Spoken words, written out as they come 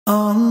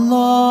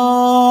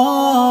Allahu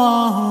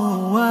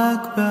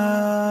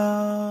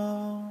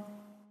Akbar.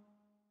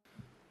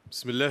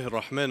 Bismillahir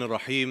Rahmanir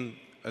Rahim.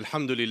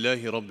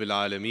 Alhamdulillahi Rabbil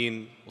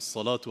Alameen.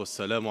 Wassalatu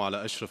wassalamu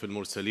ala ashrafil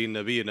mursaleen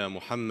nabiyyina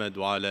Mohamed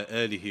wa ala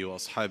alihi wa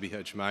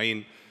ashabihi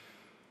ajma'een.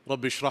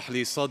 Rabbi shrah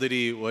li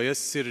sadri wa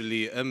yassir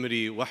li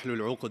amri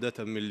wahlul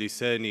 'uqdatan min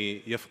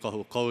lisani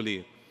yafqahu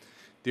qawli.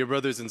 Dear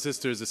brothers and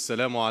sisters,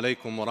 assalamu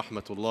alaikum wa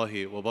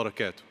rahmatullahi wa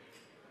barakatuh.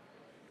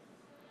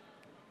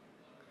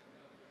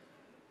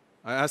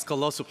 I ask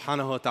Allah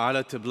subhanahu wa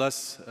ta'ala to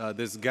bless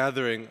this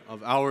gathering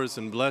of ours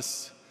and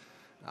bless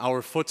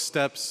our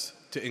footsteps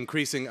to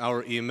increasing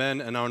our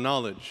iman and our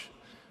knowledge.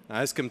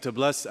 I ask Him to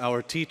bless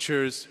our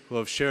teachers who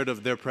have shared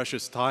of their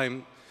precious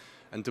time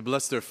and to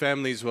bless their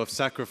families who have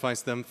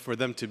sacrificed them for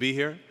them to be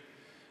here.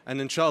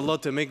 And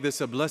inshallah to make this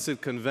a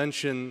blessed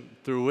convention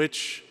through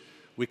which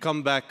we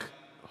come back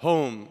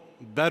home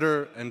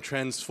better and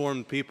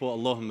transformed people.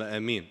 Allahumma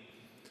ameen.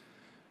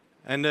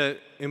 And an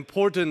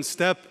important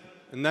step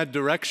in that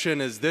direction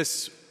is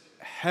this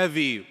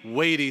heavy,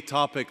 weighty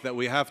topic that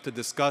we have to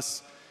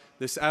discuss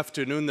this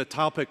afternoon, the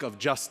topic of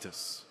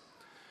justice.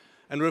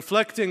 And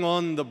reflecting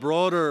on the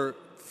broader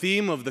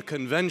theme of the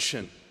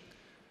convention,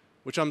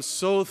 which I'm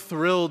so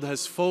thrilled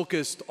has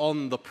focused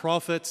on the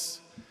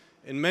prophets.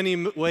 In many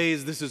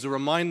ways, this is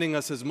reminding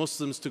us as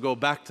Muslims to go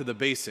back to the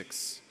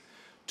basics,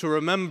 to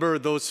remember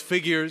those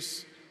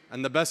figures,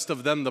 and the best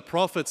of them, the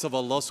prophets of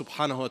Allah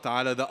subhanahu wa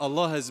ta'ala, that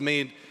Allah has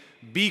made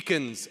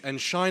beacons and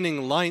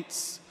shining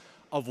lights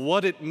of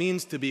what it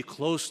means to be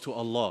close to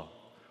Allah,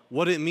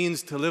 what it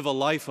means to live a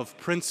life of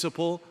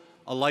principle,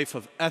 a life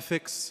of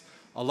ethics,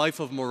 a life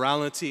of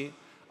morality,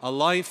 a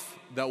life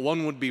that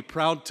one would be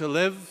proud to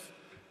live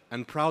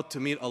and proud to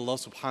meet Allah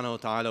subhanahu wa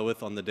ta'ala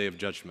with on the Day of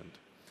Judgment.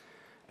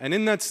 And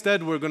in that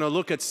stead, we're going to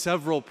look at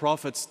several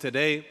prophets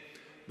today.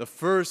 The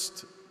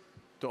first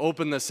to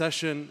open the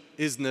session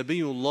is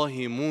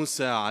Nabiyullah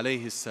Musa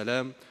alayhi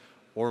salam,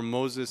 or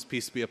Moses,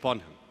 peace be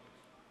upon him.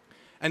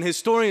 And his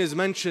story is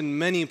mentioned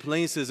many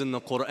places in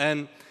the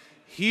Quran.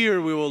 Here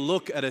we will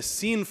look at a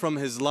scene from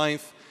his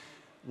life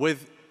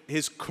with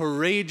his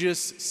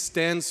courageous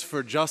stance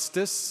for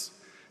justice,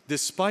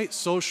 despite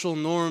social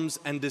norms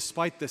and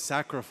despite the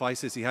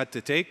sacrifices he had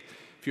to take.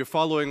 If you're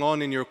following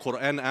on in your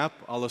Quran app,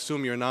 I'll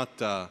assume you're not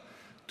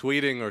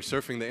tweeting or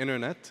surfing the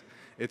internet.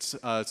 It's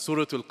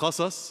Surah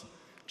Al-Qasas,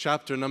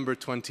 chapter number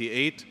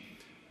 28.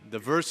 The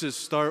verses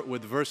start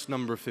with verse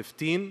number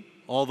 15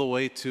 all the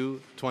way to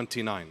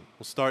 29.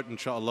 We'll start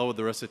inshallah with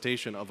the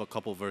recitation of a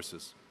couple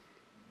verses.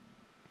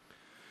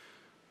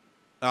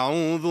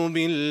 أعوذ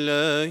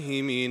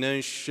بالله من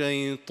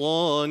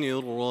الشيطان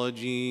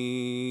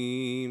الرجيم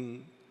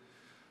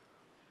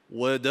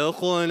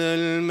ودخل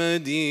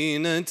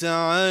المدينة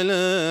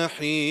على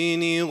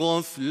حين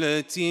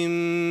غفلة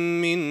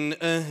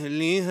من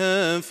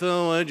أهلها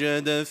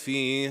فوجد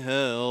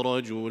فيها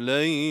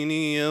رجلين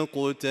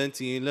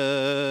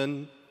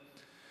يقتتلان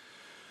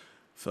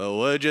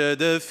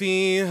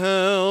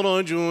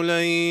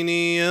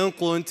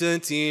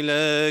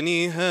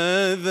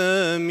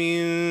هذا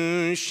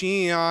من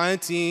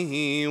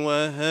شيعته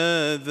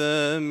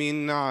وهذا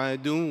من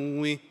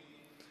عدوه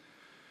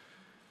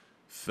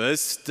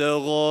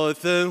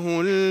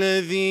فاستغاثه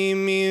الذي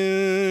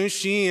من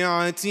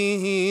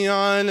شيعته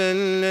على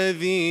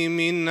الذي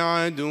من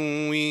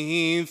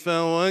عدوه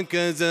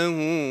فوكزه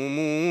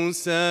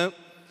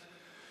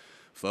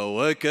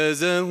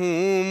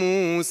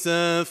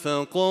موسى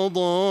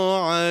فقضى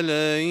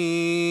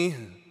عليه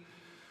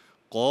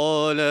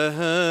قال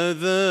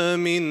هذا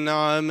من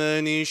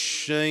عمل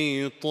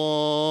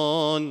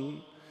الشيطان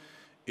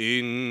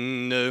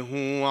إنه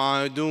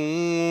عدو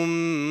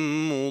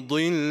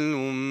مضل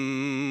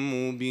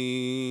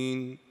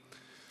مبين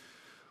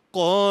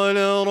قال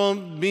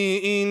رب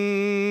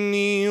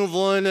إني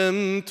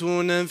ظلمت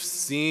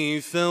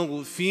نفسي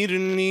فاغفر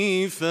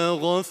لي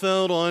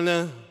فغفر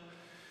له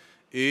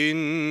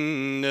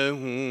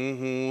إنه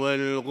هو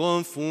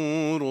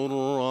الغفور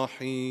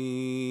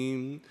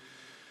الرحيم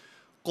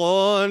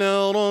قال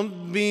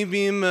رب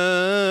بما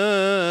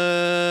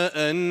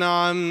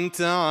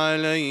أنعمت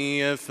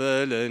علي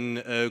فلن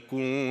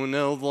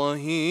أكون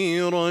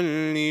ظهيرا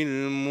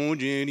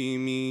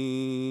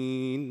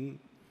للمجرمين.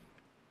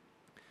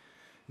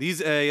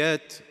 These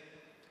ayat,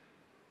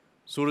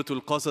 Surah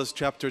Al-Qasas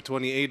chapter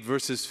 28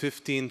 verses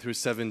 15 through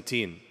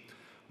 17,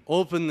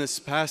 open this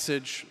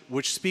passage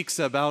which speaks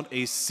about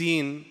a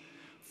scene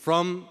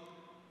from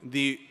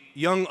the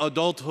young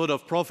adulthood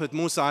of Prophet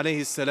Musa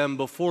alayhi salam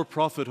before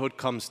prophethood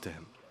comes to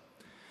him.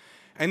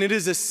 And it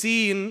is a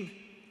scene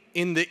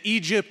in the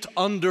Egypt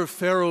under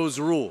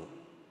Pharaoh's rule.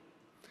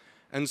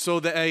 And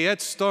so the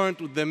ayat start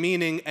with the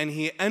meaning, and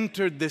he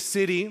entered the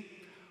city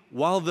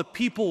while the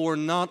people were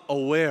not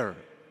aware.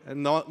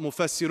 And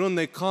Mufassirun,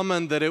 they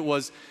comment that it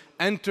was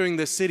entering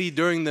the city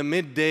during the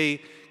midday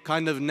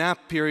kind of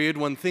nap period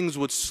when things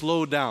would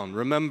slow down.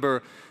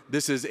 Remember,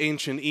 this is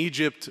ancient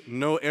Egypt,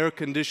 no air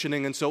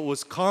conditioning, and so it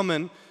was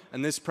common,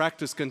 and this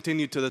practice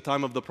continued to the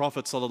time of the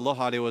Prophet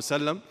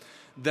ﷺ,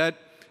 that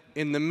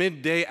in the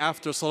midday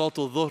after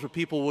Salatul Dhuhr,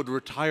 people would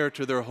retire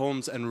to their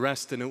homes and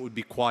rest, and it would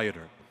be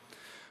quieter.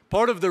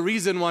 Part of the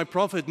reason why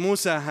Prophet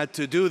Musa had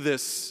to do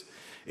this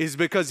is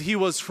because he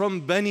was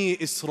from Bani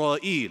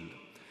Israel,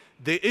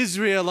 the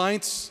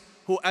Israelites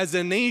who as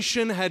a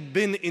nation had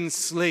been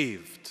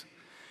enslaved.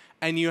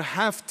 And you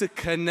have to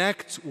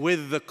connect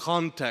with the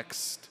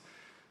context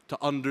to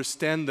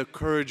understand the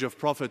courage of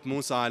Prophet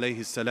Musa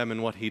alayhi salam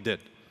and what he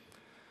did.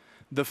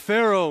 The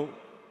Pharaoh,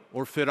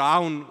 or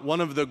Fir'aun,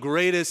 one of the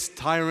greatest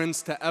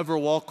tyrants to ever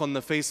walk on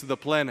the face of the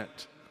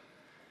planet,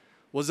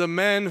 was a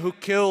man who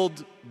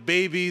killed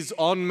babies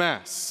en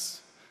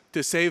masse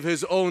to save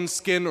his own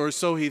skin, or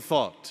so he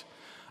thought.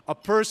 A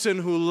person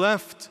who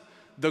left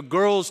the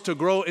girls to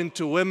grow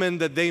into women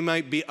that they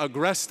might be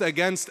aggressed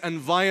against and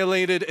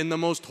violated in the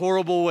most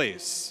horrible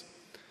ways.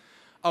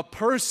 A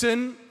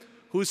person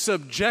who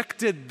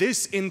subjected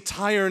this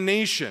entire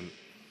nation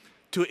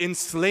to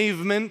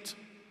enslavement,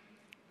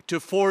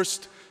 to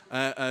forced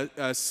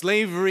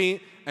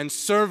slavery and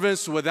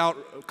service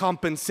without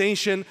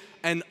compensation,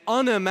 and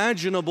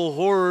unimaginable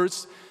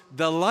horrors,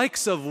 the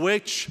likes of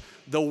which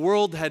the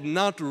world had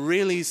not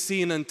really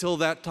seen until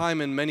that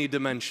time in many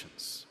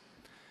dimensions.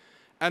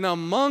 And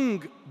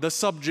among the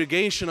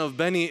subjugation of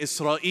Bani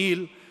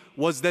Israel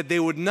was that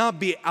they would not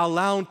be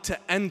allowed to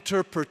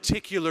enter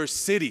particular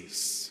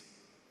cities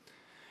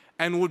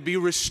and would be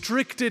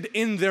restricted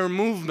in their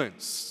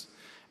movements.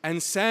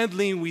 And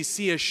sadly, we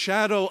see a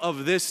shadow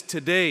of this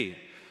today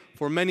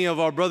for many of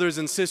our brothers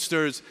and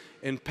sisters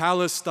in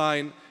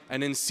Palestine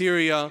and in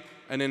Syria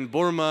and in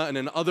Burma and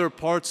in other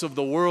parts of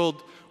the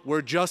world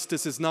where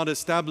justice is not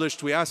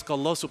established. We ask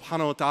Allah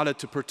subhanahu wa ta'ala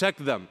to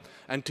protect them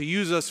and to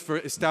use us for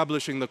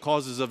establishing the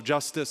causes of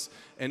justice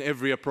in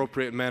every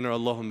appropriate manner.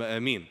 Allahumma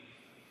ameen.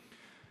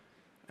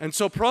 And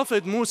so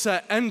Prophet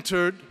Musa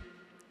entered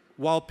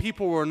while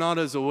people were not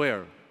as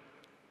aware.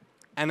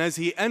 And as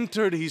he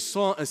entered, he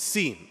saw a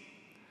scene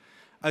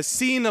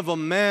of a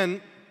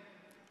man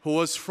who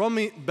was from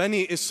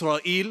Bani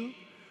Israel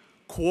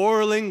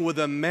quarreling with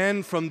a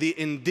man from the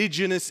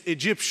indigenous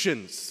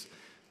Egyptians,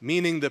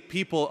 meaning the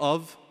people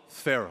of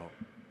Pharaoh.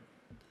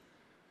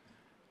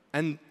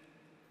 And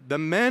the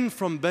man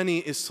from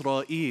Bani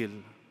Israel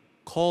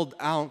called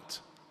out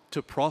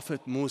to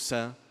Prophet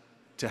Musa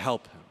to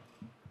help him.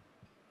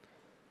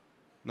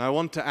 Now I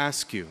want to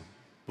ask you,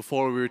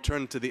 before we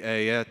return to the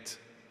ayat,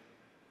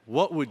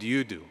 what would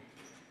you do?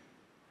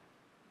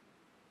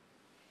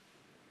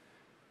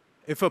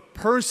 If a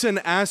person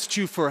asked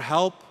you for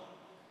help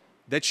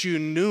that you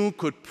knew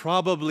could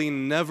probably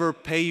never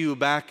pay you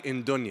back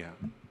in dunya,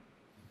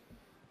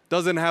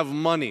 doesn't have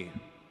money,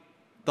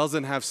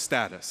 doesn't have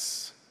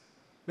status,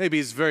 maybe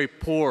he's very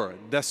poor,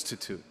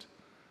 destitute,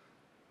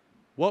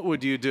 what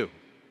would you do?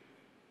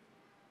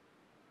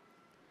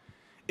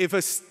 If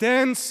a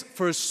stance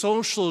for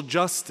social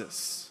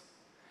justice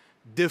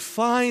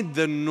defied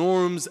the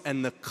norms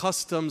and the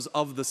customs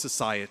of the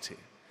society,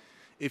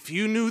 if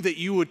you knew that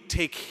you would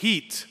take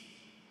heat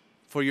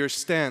for your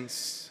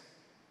stance,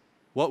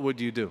 what would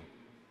you do?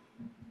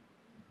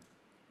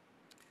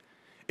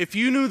 If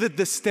you knew that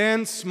the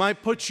stance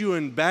might put you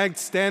in bad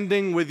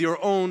standing with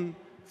your own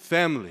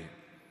family,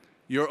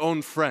 your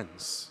own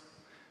friends,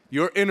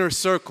 your inner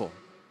circle,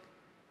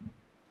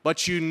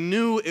 but you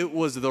knew it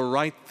was the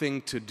right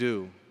thing to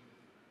do,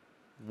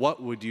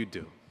 what would you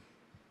do?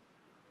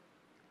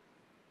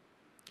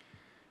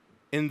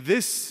 In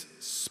this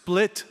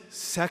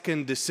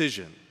split-second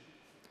decision,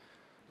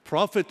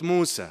 Prophet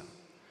Musa,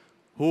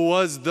 who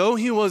was, though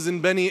he was in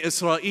Bani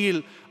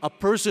Israel, a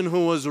person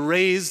who was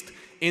raised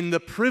in the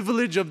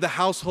privilege of the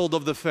household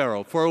of the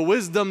Pharaoh, for a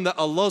wisdom that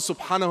Allah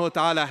subhanahu wa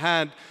ta'ala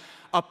had,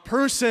 a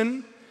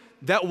person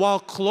that while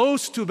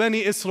close to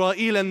Bani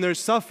Israel and their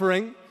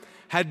suffering,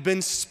 had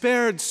been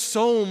spared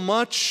so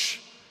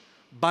much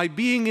by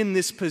being in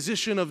this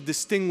position of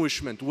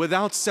distinguishment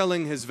without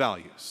selling his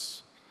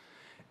values.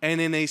 And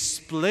in a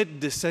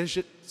split-second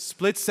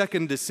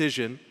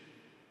decision,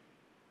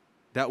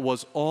 that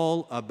was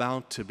all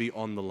about to be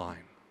on the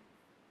line.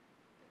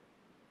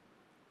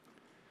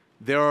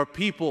 There are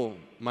people,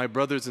 my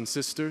brothers and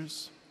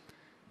sisters,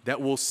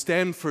 that will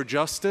stand for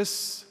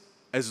justice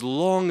as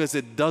long as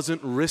it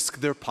doesn't risk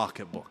their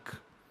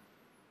pocketbook.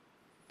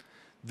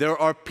 There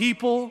are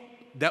people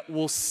that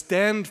will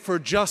stand for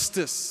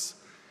justice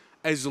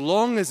as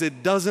long as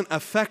it doesn't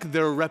affect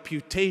their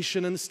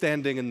reputation and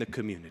standing in the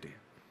community.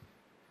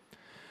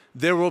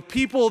 There are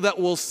people that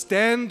will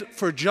stand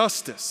for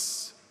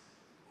justice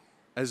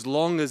as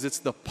long as it's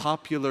the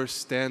popular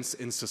stance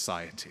in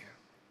society.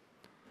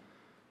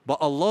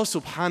 But Allah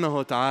subhanahu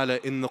wa ta'ala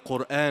in the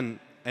Quran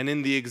and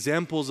in the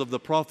examples of the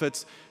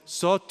prophets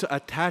sought to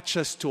attach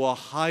us to a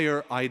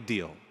higher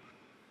ideal,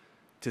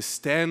 to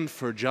stand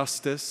for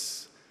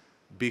justice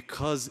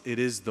because it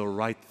is the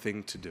right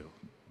thing to do.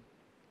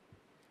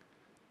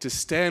 To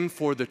stand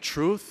for the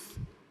truth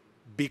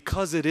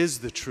because it is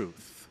the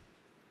truth.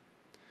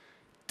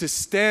 To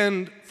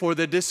stand for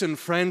the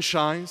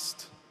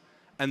disenfranchised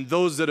and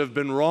those that have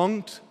been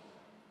wronged,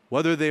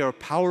 whether they are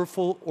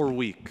powerful or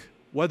weak,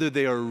 whether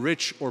they are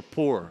rich or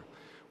poor,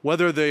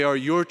 whether they are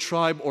your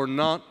tribe or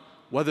not,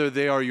 whether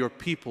they are your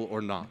people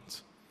or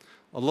not.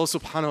 Allah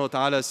subhanahu wa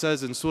ta'ala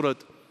says in Surah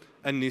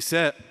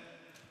An-Nisa,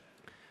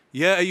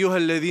 يا أيها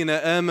الذين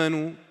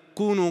آمنوا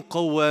كونوا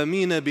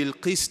قوامين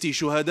بالقسط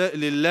شهداء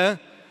لله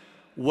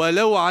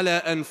ولو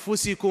على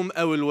أنفسكم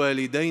أو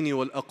الوالدين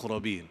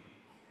والأقربين.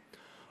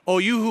 O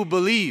you who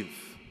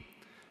believe,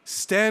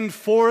 stand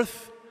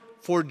forth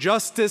for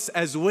justice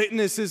as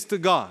witnesses to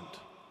God,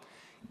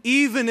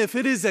 even if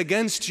it is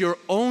against your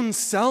own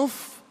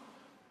self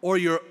or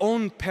your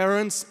own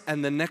parents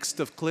and the next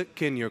of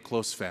kin, your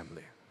close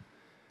family.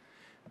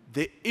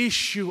 The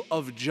issue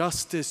of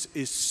justice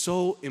is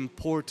so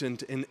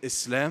important in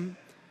Islam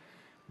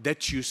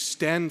that you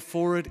stand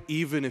for it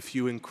even if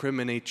you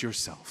incriminate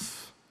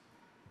yourself.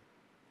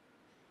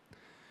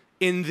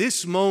 In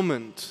this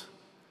moment,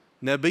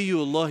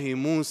 Nabiyullah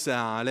Musa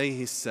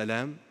alayhi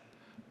salam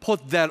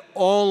put that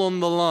all on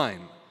the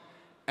line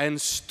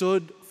and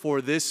stood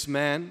for this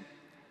man.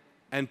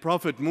 And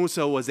Prophet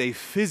Musa was a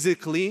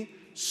physically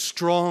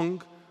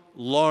strong,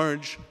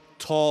 large,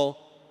 tall,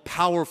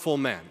 powerful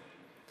man.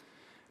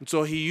 And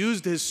so he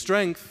used his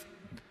strength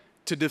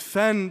to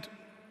defend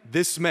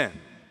this man.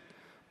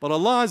 But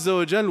Allah Azza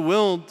wa Jal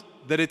willed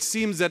that it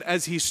seems that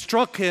as he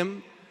struck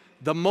him,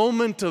 the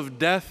moment of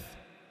death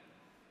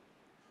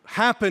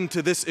happened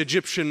to this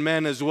Egyptian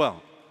man as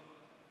well.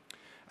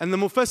 And the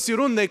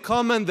Mufassirun, they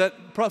comment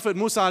that Prophet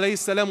Musa alayhi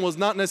salam was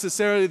not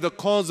necessarily the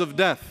cause of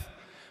death,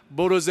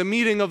 but it was a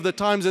meeting of the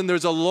times, and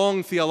there's a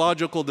long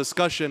theological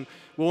discussion.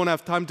 We won't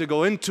have time to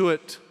go into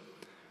it.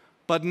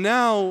 But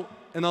now,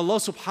 in Allah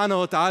subhanahu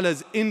wa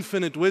ta'ala's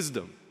infinite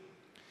wisdom,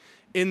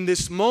 in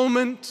this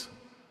moment,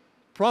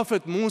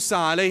 Prophet Musa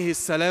alayhi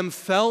salam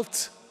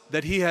felt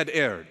that he had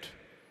erred,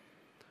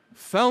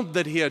 felt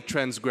that he had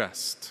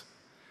transgressed.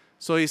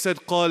 So he said,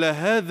 قَالَ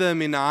هَذَا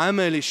مِنْ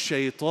عَمَلِ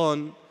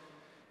الشَّيْطَانِ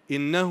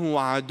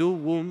إِنَّهُ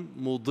عَدُوٌّ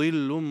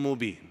مُضِلٌّ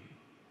مُبِينٌ.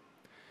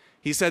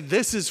 He said,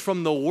 this is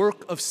from the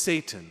work of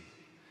Satan.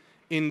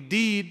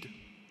 Indeed,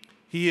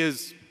 he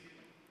is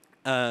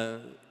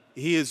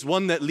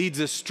one that leads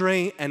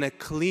astray and a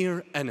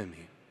clear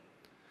enemy.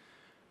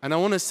 And I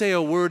want to say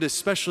a word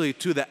especially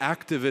to the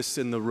activists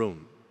in the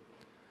room.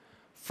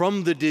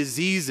 From the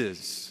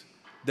diseases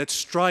that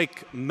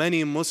strike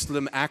many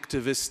Muslim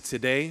activists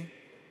today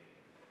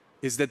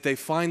is that they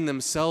find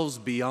themselves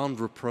beyond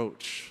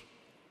reproach.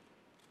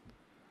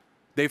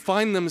 They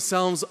find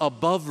themselves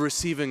above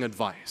receiving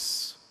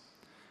advice.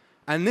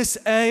 And this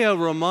ayah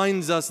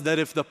reminds us that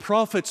if the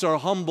prophets are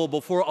humble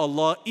before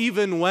Allah,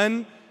 even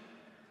when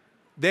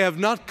they have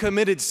not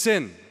committed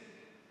sin,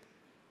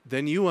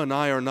 then you and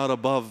I are not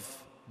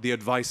above the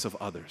advice of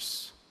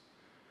others.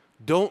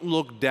 Don't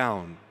look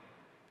down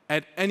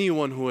at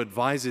anyone who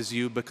advises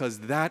you, because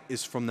that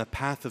is from the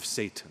path of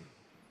Satan.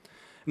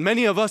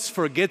 Many of us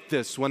forget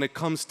this when it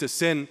comes to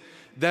sin,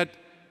 that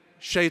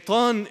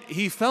Shaitan,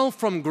 he fell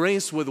from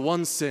grace with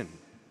one sin,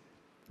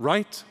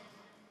 right?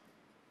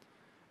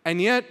 And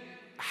yet,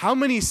 how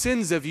many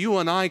sins have you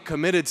and I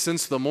committed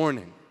since the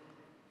morning?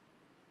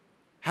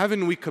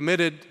 Haven't we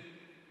committed,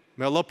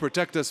 may Allah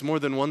protect us, more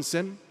than one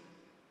sin?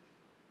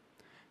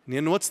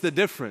 And what's the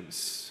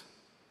difference?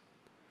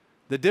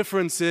 The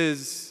difference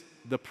is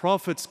the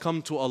prophets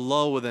come to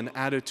Allah with an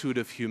attitude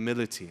of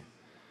humility,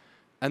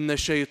 and the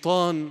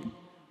Shaitan,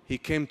 he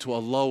came to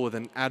Allah with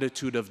an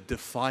attitude of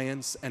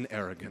defiance and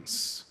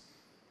arrogance.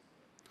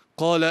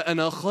 قَالَ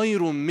أَنَا خَيْرٌ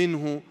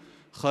مِّنْهُ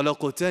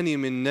خَلَقْتَنِي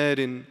مِن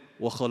نَارٍ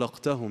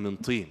وَخَلَقْتَهُ مِن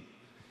طِينٍ.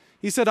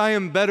 He said, I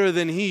am better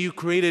than he. You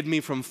created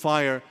me from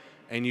fire,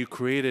 and you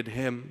created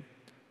him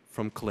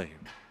from clay.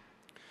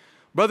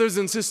 Brothers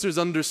and sisters,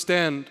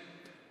 understand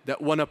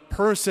that when a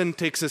person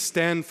takes a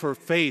stand for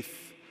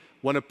faith,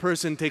 when a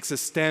person takes a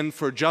stand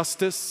for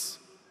justice,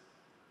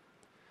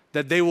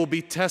 that they will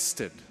be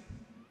tested,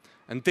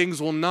 and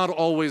things will not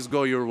always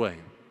go your way.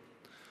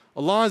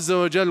 Allah Azza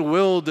wa Jal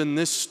willed in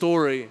this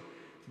story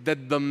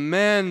that the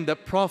man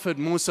that Prophet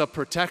Musa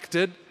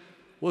protected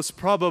was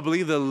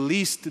probably the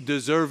least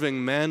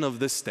deserving man of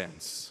this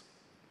stance.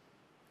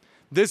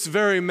 This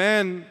very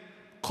man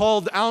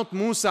called out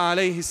Musa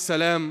alayhi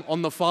salam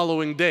on the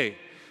following day,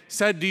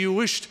 said, do you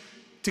wish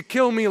to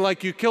kill me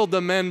like you killed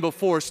the man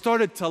before?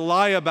 Started to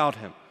lie about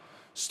him,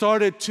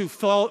 started to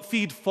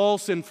feed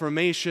false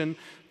information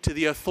to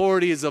the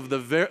authorities of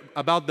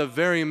about the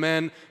very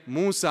man,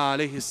 Musa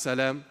alayhi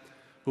salam,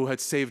 who had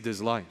saved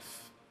his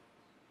life.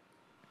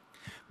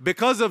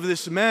 Because of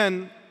this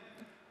man,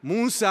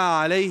 Musa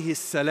alayhi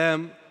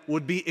salam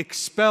would be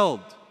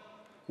expelled,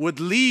 would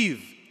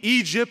leave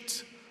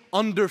Egypt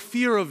under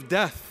fear of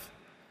death.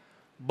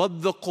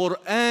 But the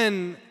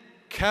Quran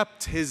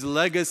kept his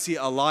legacy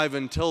alive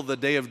until the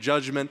day of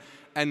judgment.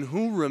 And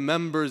who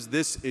remembers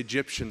this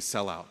Egyptian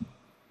sellout?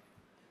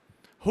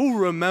 Who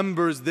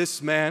remembers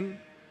this man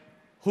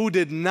who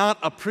did not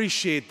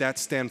appreciate that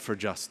stand for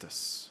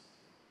justice?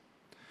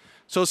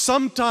 So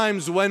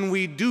sometimes when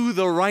we do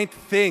the right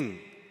thing,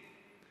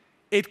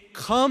 it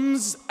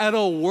comes at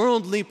a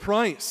worldly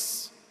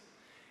price.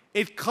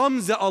 It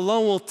comes that Allah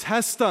will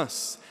test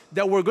us,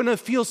 that we're going to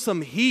feel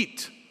some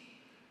heat.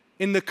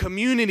 in the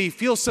community,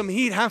 feel some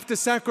heat, have to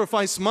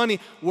sacrifice money.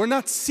 We're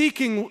not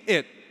seeking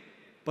it,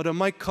 but it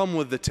might come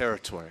with the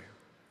territory.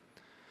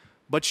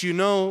 But you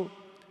know,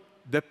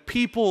 the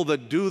people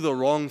that do the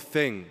wrong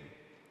thing,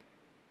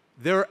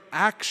 their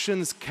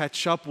actions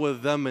catch up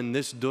with them in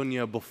this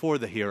dunya before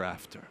the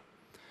hereafter.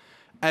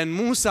 And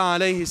Musa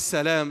alayhi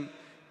salam,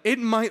 it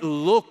might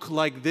look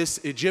like this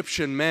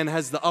Egyptian man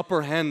has the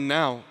upper hand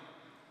now,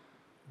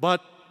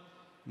 but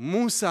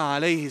Musa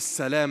alayhi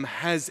salam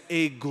has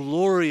a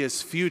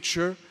glorious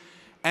future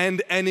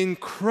and an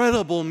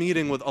incredible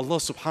meeting with Allah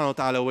subhanahu wa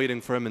ta'ala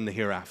waiting for him in the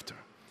hereafter.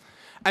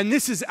 And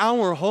this is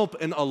our hope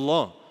in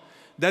Allah,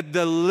 that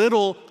the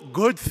little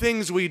good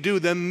things we do,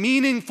 the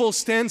meaningful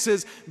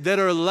stances that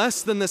are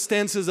less than the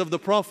stances of the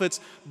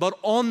prophets, but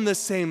on the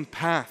same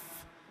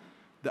path,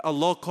 that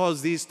Allah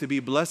cause these to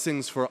be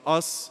blessings for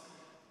us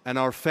and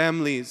our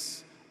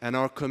families and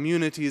our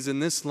communities in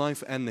this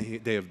life and the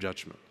Day of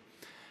Judgment.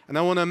 And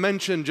I want to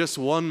mention just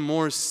one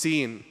more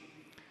scene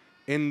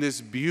in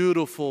this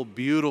beautiful,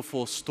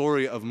 beautiful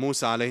story of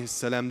Musa alayhi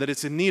salam that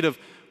it's in need of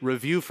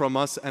review from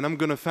us. And I'm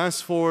going to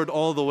fast forward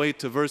all the way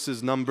to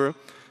verses number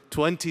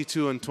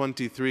 22 and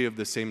 23 of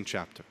the same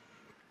chapter.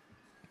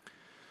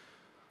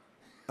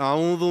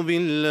 أعوذ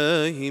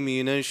بالله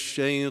من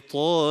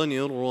الشيطان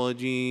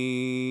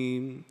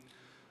الرجيم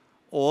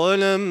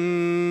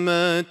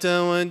ولما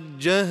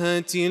توجه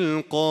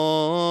تلقاء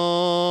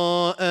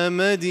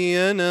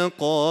مدين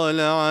قال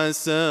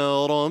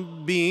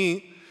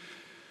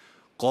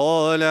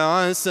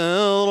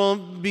عسى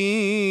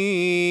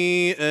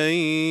ربي أن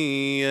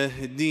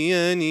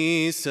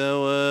يهديني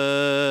سواء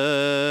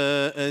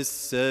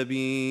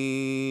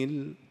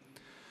السبيل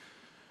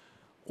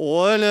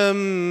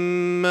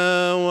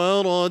ولما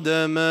ورد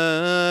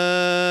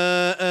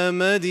ماء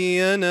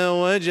مدين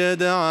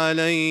وجد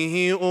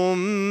عليه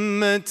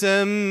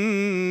أمة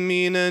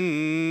من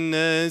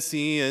الناس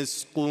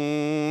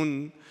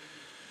يسقون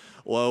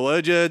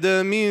ووجد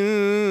من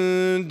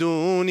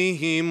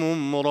دونهم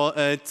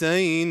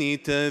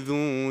امرأتين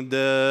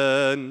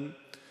تذودان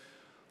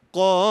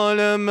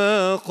قال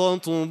ما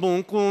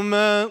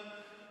خطبكما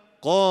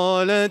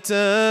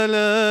قالتا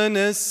لا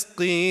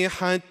نسقي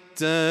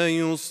حتى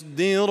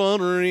يصدر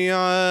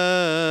الرعاء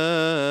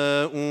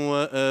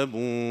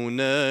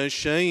وأبونا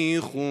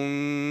شيخ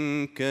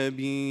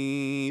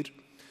كبير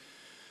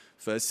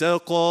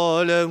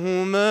فسقى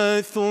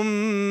لهما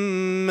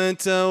ثم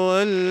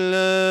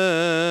تولى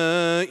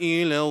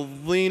إلى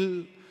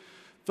الظل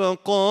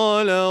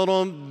فقال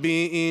رب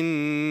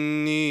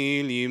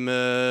إني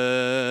لما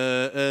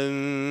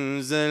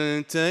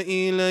أنزلت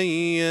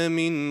إلي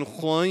من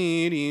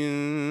خير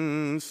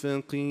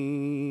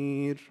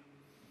فقير.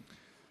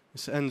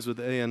 This ends with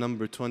ayah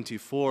number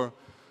 24.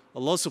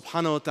 Allah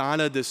subhanahu wa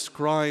ta'ala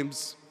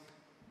describes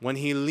when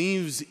he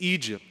leaves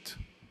Egypt,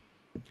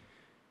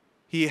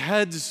 he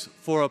heads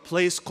for a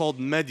place called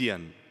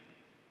Midian.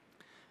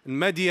 And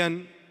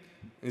Midian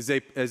is a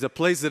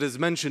place that is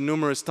mentioned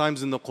numerous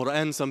times in the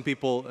Quran. Some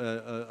people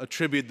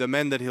attribute the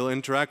men that he'll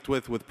interact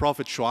with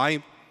Prophet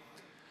Shu'aib.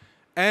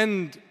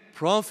 And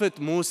Prophet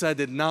Musa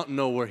did not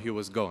know where he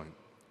was going,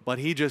 but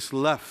he just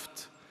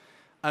left.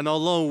 And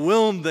Allah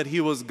willed that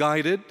he was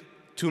guided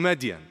to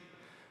Midian.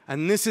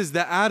 And this is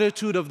the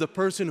attitude of the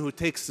person who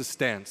takes the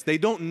stance. They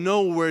don't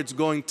know where it's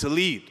going to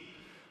lead,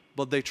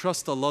 but they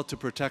trust Allah to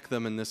protect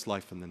them in this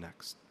life and the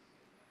next.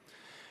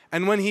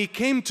 And when he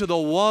came to the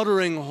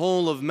watering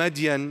hole of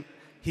Midian,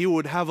 he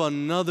would have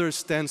another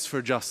stance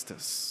for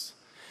justice.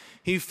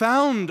 He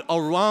found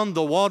around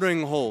the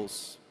watering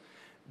holes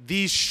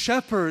these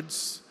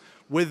shepherds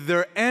with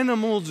their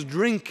animals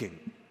drinking.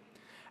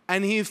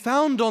 And he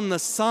found on the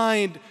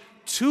side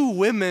two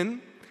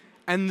women,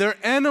 and their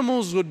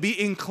animals would be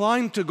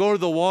inclined to go to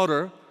the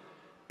water,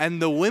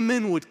 and the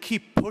women would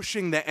keep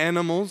pushing the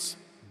animals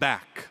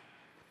back.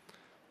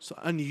 So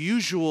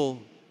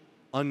unusual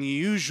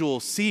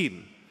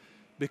scene,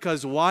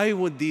 because why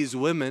would these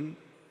women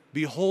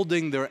be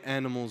holding their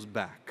animals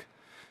back?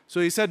 So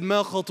he said,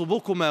 مَا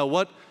خَطُبُكُمَا,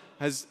 what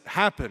has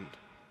happened?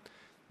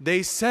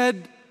 They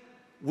said,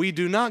 we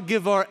do not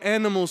give our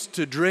animals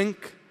to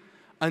drink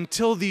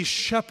until these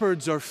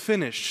shepherds are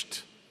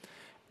finished,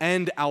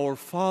 and our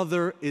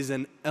father is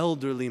an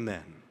elderly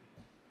man.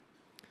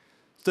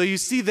 So you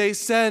see, they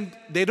said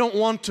they don't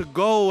want to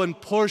go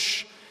and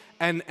push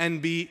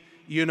and be,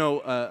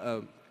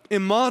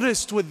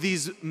 immodest with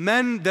these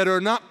men that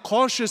are not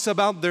cautious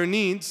about their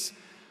needs,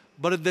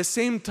 but at the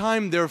same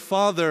time their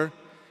father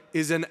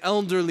is an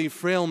elderly,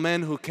 frail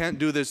man who can't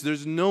do this.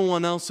 There's no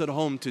one else at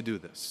home to do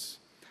this.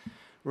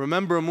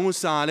 Remember,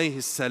 Musa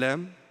alayhi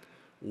salam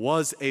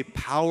was a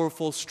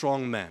powerful,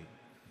 strong man.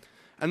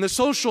 And the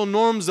social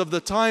norms of the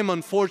time,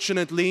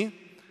 unfortunately,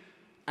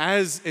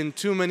 as in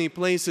too many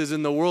places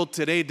in the world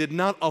today, did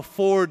not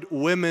afford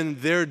women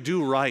their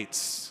due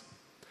rights.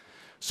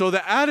 So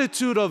the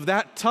attitude of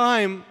that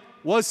time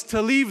was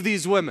to leave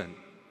these women.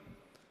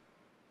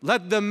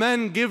 Let the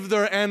men give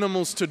their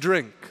animals to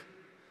drink.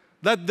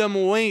 Let them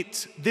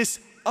wait. This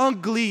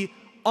ugly,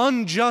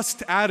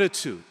 unjust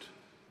attitude.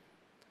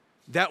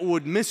 that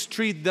would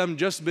mistreat them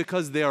just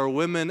because they are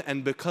women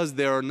and because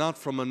they are not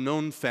from a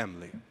known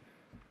family.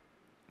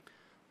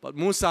 But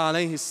Musa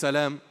alayhi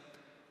salam,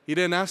 he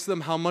didn't ask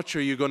them, how much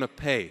are you going to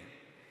pay?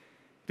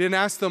 He didn't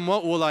ask them,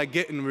 what will I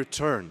get in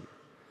return?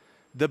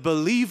 The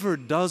believer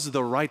does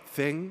the right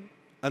thing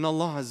and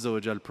Allah Azza wa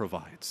Jal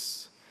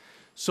provides.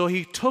 So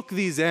he took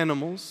these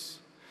animals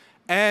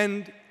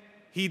and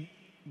he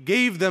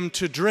gave them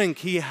to drink.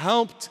 He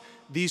helped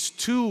these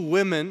two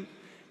women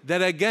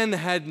that again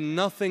had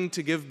nothing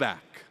to give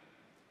back.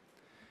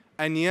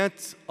 And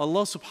yet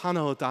Allah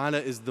subhanahu wa ta'ala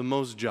is the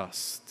most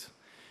just.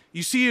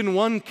 You see, in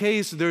one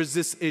case there's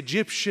this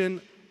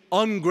Egyptian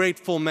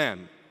ungrateful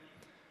man.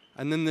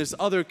 And in this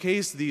other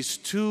case, these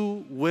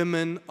two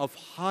women of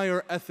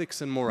higher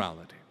ethics and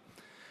morality.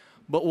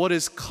 But what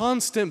is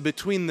constant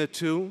between the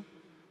two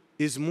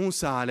is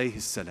Musa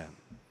alayhi salam.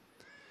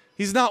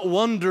 He's not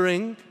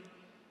wondering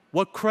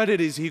what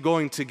credit is he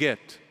going to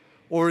get,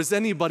 or is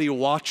anybody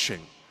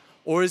watching,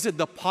 or is it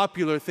the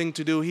popular thing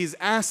to do. He's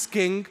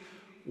asking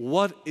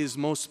what is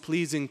most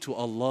pleasing to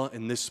Allah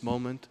in this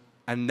moment,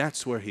 and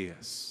that's where he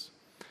is.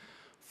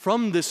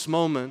 From this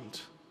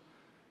moment,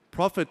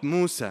 Prophet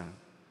Musa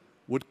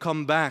would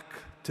come back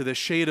to the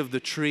shade of the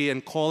tree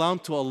and call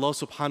out to Allah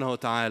subhanahu wa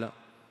ta'ala.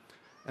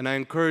 And I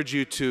encourage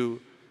you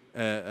to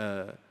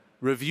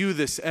review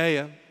this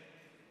ayah.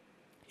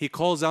 He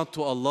calls out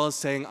to Allah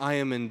saying, I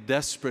am in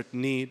desperate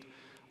need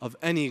of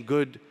any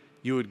good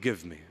you would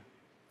give me.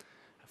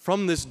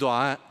 From this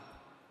dua,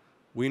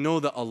 we know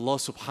that Allah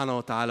subhanahu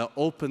wa ta'ala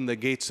opened the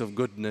gates of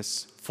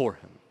goodness for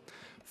him.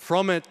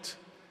 From it,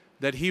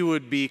 that he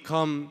would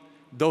become,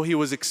 though he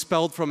was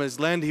expelled from his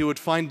land, he would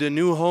find a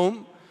new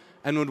home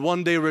and would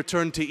one day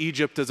return to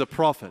Egypt as a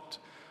prophet.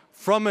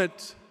 From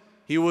it,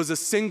 he was a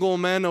single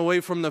man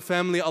away from the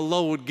family.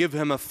 Allah would give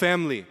him a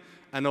family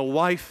and a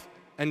wife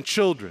and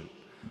children.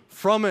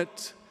 From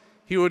it,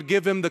 he would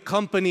give him the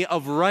company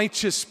of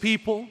righteous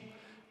people.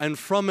 And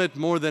from it,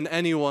 more than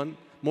anyone,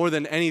 more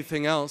than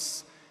anything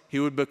else, he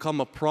would become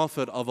a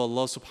prophet of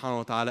Allah subhanahu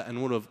wa ta'ala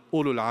and one of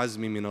ulul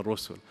azmi min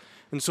ar-rusul.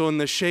 And so in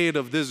the shade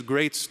of this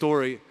great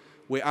story,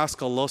 we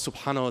ask Allah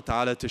subhanahu wa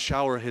ta'ala to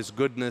shower His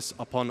goodness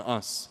upon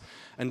us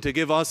and to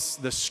give us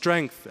the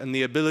strength and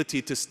the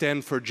ability to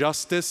stand for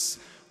justice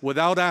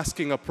without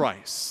asking a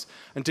price,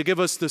 and to give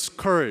us this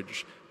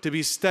courage to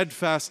be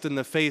steadfast in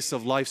the face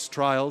of life's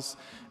trials,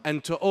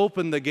 and to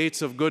open the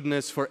gates of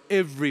goodness for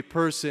every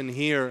person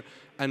here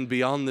and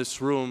beyond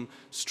this room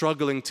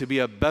struggling to be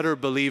a better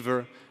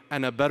believer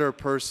and a better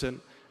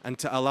person, and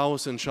to allow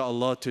us,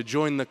 inshaAllah, to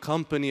join the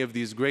company of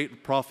these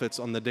great prophets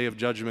on the Day of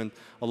Judgment.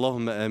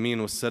 Allahumma ameen.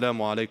 Wassalamu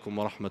alaikum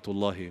wa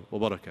rahmatullahi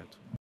wa barakatuh.